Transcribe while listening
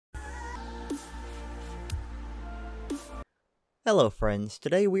Hello friends,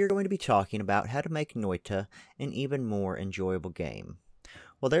 today we are going to be talking about how to make Noita an even more enjoyable game.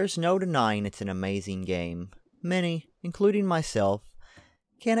 Well, there's no denying it's an amazing game. Many, including myself,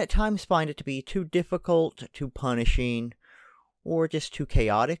 can at times find it to be too difficult, too punishing, or just too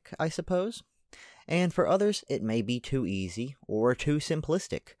chaotic, I suppose. And for others, it may be too easy or too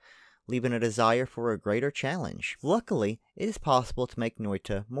simplistic, leaving a desire for a greater challenge. Luckily, it is possible to make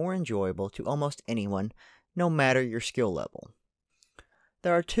Noita more enjoyable to almost anyone, no matter your skill level.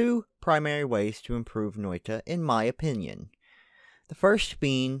 There are two primary ways to improve Noita, in my opinion. The first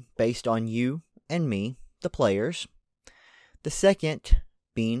being based on you and me, the players. The second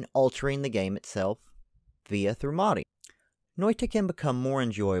being altering the game itself through modding. Noita can become more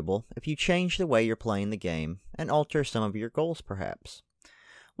enjoyable if you change the way you're playing the game and alter some of your goals perhaps.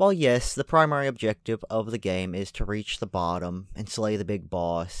 While yes, the primary objective of the game is to reach the bottom and slay the big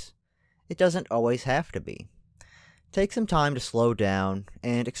boss, it doesn't always have to be. Take some time to slow down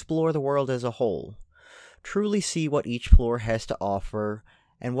and explore the world as a whole. Truly see what each floor has to offer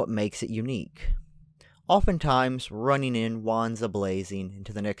and what makes it unique. Oftentimes, running in wands a-blazing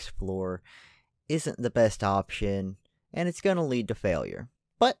into the next floor isn't the best option, and it's going to lead to failure.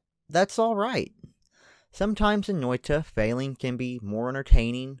 But that's alright. Sometimes in Noita, failing can be more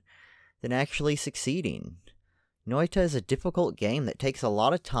entertaining than actually succeeding. Noita is a difficult game that takes a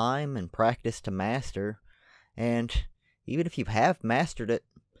lot of time and practice to master, and even if you have mastered it,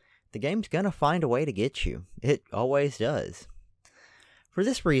 the game's gonna find a way to get you. It always does. For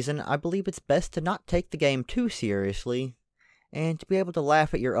this reason, I believe it's best to not take the game too seriously, and to be able to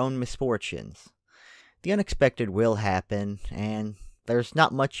laugh at your own misfortunes. The unexpected will happen, and there's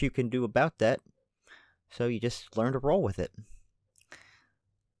not much you can do about that, so you just learn to roll with it.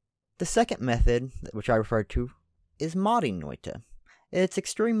 The second method, which I referred to, is modding Noita. It's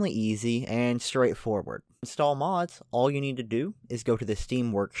extremely easy and straightforward. To install mods, all you need to do is go to the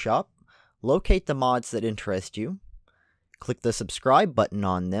Steam Workshop, locate the mods that interest you, click the subscribe button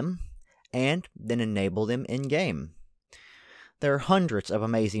on them, and then enable them in-game. There are hundreds of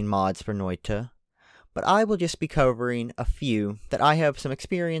amazing mods for Noita, but I will just be covering a few that I have some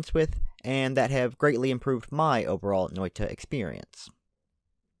experience with and that have greatly improved my overall Noita experience.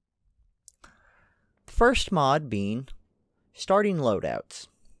 The first mod being starting loadouts.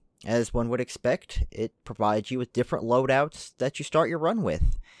 As one would expect, it provides you with different loadouts that you start your run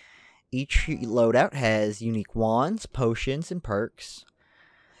with. Each loadout has unique wands, potions, and perks.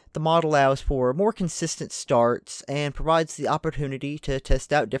 The mod allows for more consistent starts and provides the opportunity to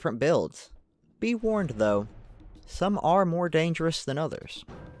test out different builds. Be warned though, some are more dangerous than others.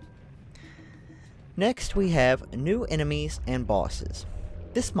 Next we have new enemies and bosses.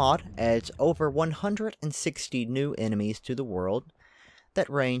 This mod adds over 160 new enemies to the world that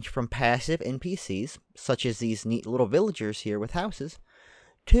range from passive NPCs, such as these neat little villagers here with houses,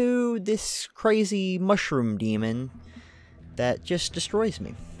 to this crazy mushroom demon that just destroys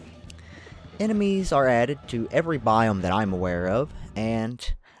me. Enemies are added to every biome that I'm aware of,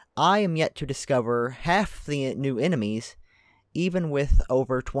 and I am yet to discover half the new enemies, even with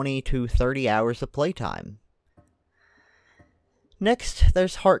over 20 to 30 hours of playtime. Next,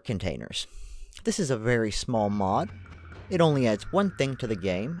 there's heart containers. This is a very small mod. It only adds one thing to the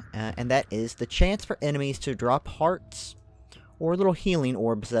game, and that is the chance for enemies to drop hearts, or little healing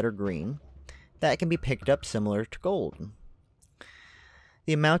orbs that are green, that can be picked up similar to gold.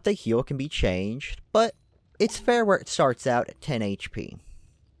 The amount they heal can be changed, but it's fair where it starts out at 10 HP.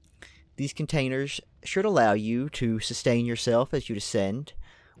 These containers should allow you to sustain yourself as you descend,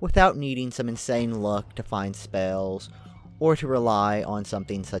 without needing some insane luck to find spells, or to rely on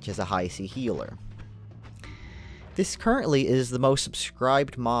something such as a high C healer. This currently is the most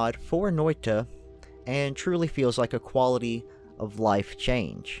subscribed mod for Noita, and truly feels like a quality of life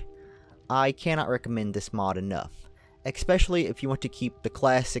change. I cannot recommend this mod enough, especially if you want to keep the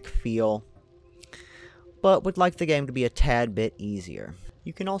classic feel, but would like the game to be a tad bit easier.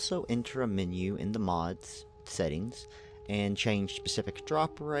 You can also enter a menu in the mod's settings, and change specific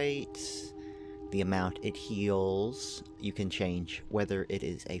drop rates, the amount it heals. You can change whether it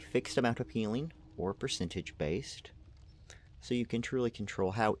is a fixed amount of healing or percentage based, so you can truly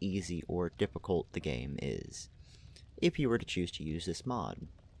control how easy or difficult the game is, if you were to choose to use this mod.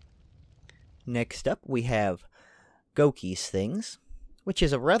 Next up we have Goki's Things, which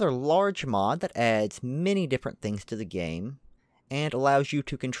is a rather large mod that adds many different things to the game, and allows you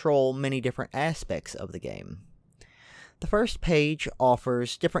to control many different aspects of the game. The first page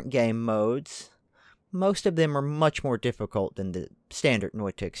offers different game modes. Most of them are much more difficult than the standard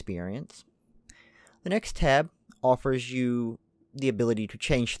Noita experience. The next tab offers you the ability to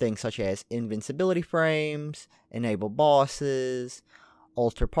change things such as invincibility frames, enable bosses,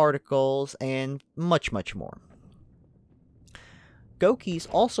 alter particles, and much, much more. Goki's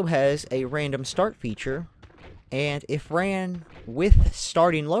also has a random start feature, and if ran with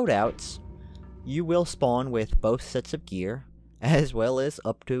starting loadouts, you will spawn with both sets of gear, as well as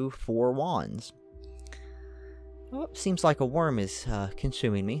up to 4 wands. Oh, seems like a worm is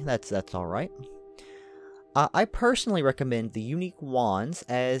consuming me. That's alright. I personally recommend the unique wands,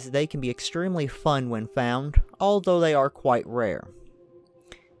 as they can be extremely fun when found, although they are quite rare.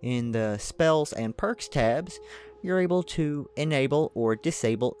 In the Spells and Perks tabs, you're able to enable or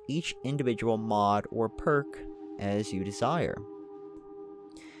disable each individual mod or perk as you desire.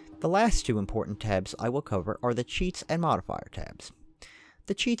 The last 2 important tabs I will cover are the Cheats and Modifier tabs.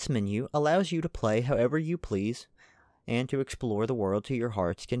 The Cheats menu allows you to play however you please, and to explore the world to your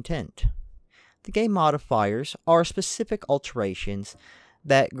heart's content. The game modifiers are specific alterations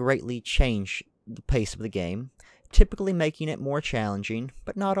that greatly change the pace of the game, typically making it more challenging,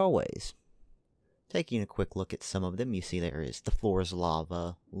 but not always. Taking a quick look at some of them, you see there is the floor is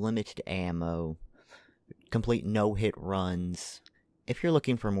lava, limited ammo, complete no-hit runs. If you're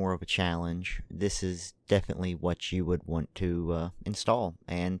looking for more of a challenge, this is definitely what you would want to install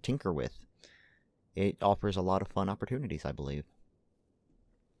and tinker with. It offers a lot of fun opportunities, I believe.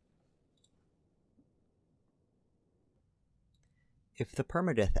 If the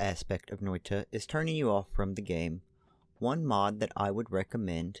permadeath aspect of Noita is turning you off from the game, one mod that I would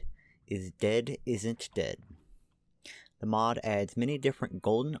recommend is Dead Isn't Dead. The mod adds many different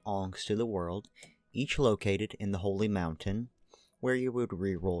golden onks to the world, each located in the Holy Mountain, where you would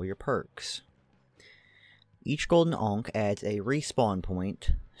reroll your perks. Each golden onk adds a respawn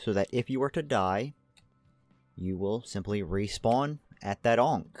point, so that if you were to die, you will simply respawn at that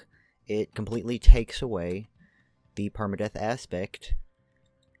onk. It completely takes away the permadeath aspect,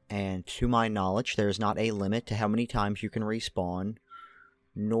 and to my knowledge, there is not a limit to how many times you can respawn,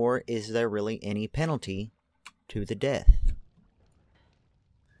 nor is there really any penalty to the death.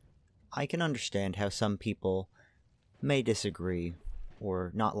 I can understand how some people may disagree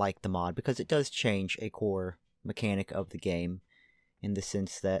or not like the mod, because it does change a core mechanic of the game, in the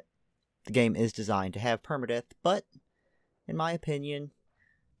sense that the game is designed to have permadeath, but in my opinion,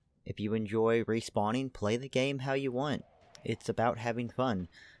 if you enjoy respawning, play the game how you want. It's about having fun.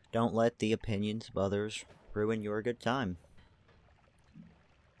 Don't let the opinions of others ruin your good time.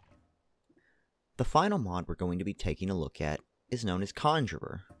 The final mod we're going to be taking a look at is known as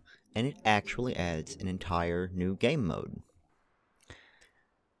Conjurer, and it actually adds an entire new game mode.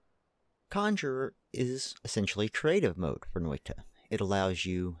 Conjurer is essentially creative mode for Noita. It allows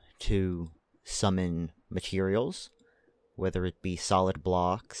you to summon materials, whether it be solid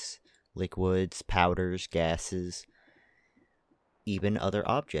blocks, liquids, powders, gases, even other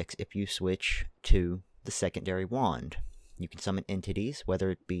objects if you switch to the secondary wand. You can summon entities, whether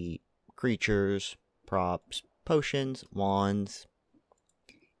it be creatures, props, potions, wands,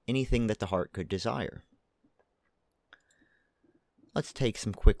 anything that the heart could desire. Let's take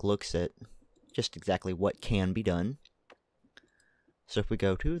some quick looks at just exactly what can be done. So if we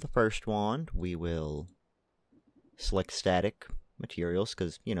go to the first wand, we will select static materials,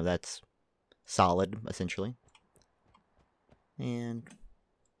 because, you know, that's solid, essentially. And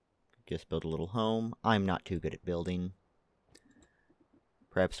just build a little home. I'm not too good at building.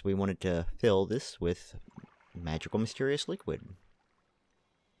 Perhaps we wanted to fill this with magical mysterious liquid.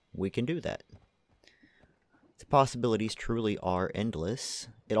 We can do that. The possibilities truly are endless.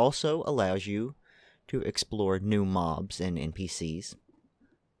 It also allows you to explore new mobs and NPCs.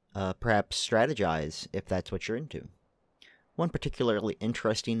 Perhaps strategize if that's what you're into. One particularly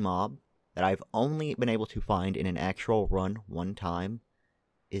interesting mob that I've only been able to find in an actual run one time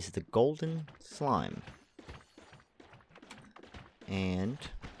is the Golden Slime. And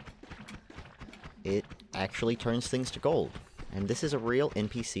it actually turns things to gold. And this is a real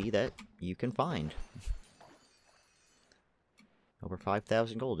NPC that you can find. Over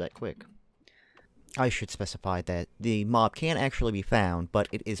 5,000 gold that quick. I should specify that the mob can actually be found, but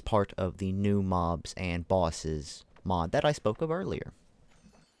it is part of the new mobs and bosses mod that I spoke of earlier.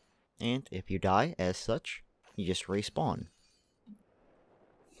 And if you die as such, you just respawn.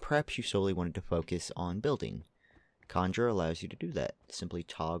 Perhaps you solely wanted to focus on building. Conjure allows you to do that. Simply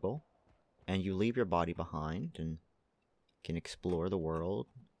toggle, and you leave your body behind and can explore the world.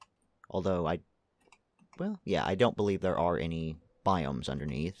 Although I don't believe there are any biomes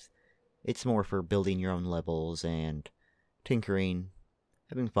underneath. It's more for building your own levels and tinkering,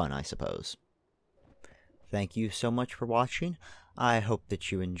 having fun, I suppose. Thank you so much for watching. I hope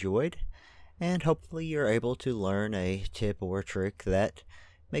that you enjoyed, and hopefully you're able to learn a tip or trick that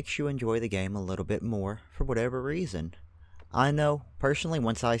makes you enjoy the game a little bit more for whatever reason. I know, personally,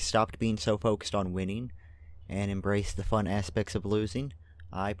 once I stopped being so focused on winning and embraced the fun aspects of losing,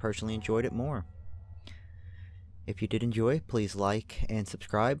 I personally enjoyed it more. If you did enjoy, please like and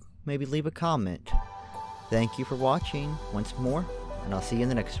subscribe, maybe leave a comment. Thank you for watching once more, and I'll see you in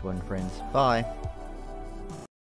the next one, friends. Bye!